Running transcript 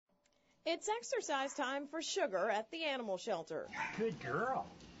It's exercise time for Sugar at the animal shelter. Good girl.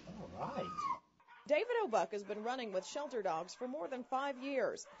 All right. David O'Buck has been running with shelter dogs for more than 5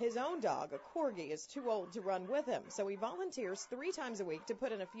 years. His own dog, a corgi, is too old to run with him, so he volunteers 3 times a week to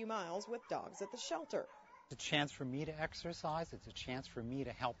put in a few miles with dogs at the shelter. It's a chance for me to exercise. It's a chance for me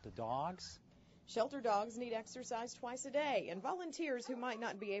to help the dogs. Shelter dogs need exercise twice a day, and volunteers who might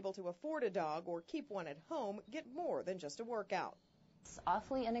not be able to afford a dog or keep one at home get more than just a workout. It's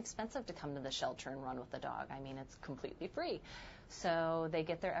awfully inexpensive to come to the shelter and run with the dog. I mean, it's completely free. So they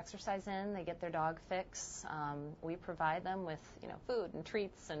get their exercise in, they get their dog fix. We provide them with, food and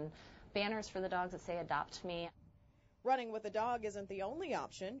treats and banners for the dogs that say "Adopt Me." Running with a dog isn't the only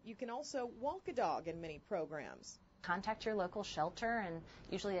option. You can also walk a dog in many programs. Contact your local shelter, and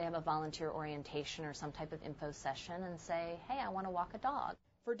usually they have a volunteer orientation or some type of info session, and say, "Hey, I want to walk a dog."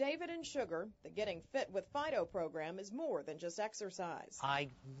 For David and Sugar, the Getting Fit with Fido program is more than just exercise. I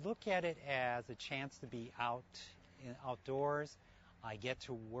look at it as a chance to be outdoors. I get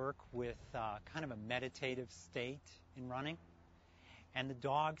to work with kind of a meditative state in running. And the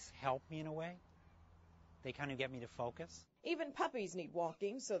dogs help me in a way. They kind of get me to focus. Even puppies need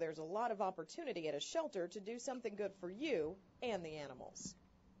walking, so there's a lot of opportunity at a shelter to do something good for you and the animals.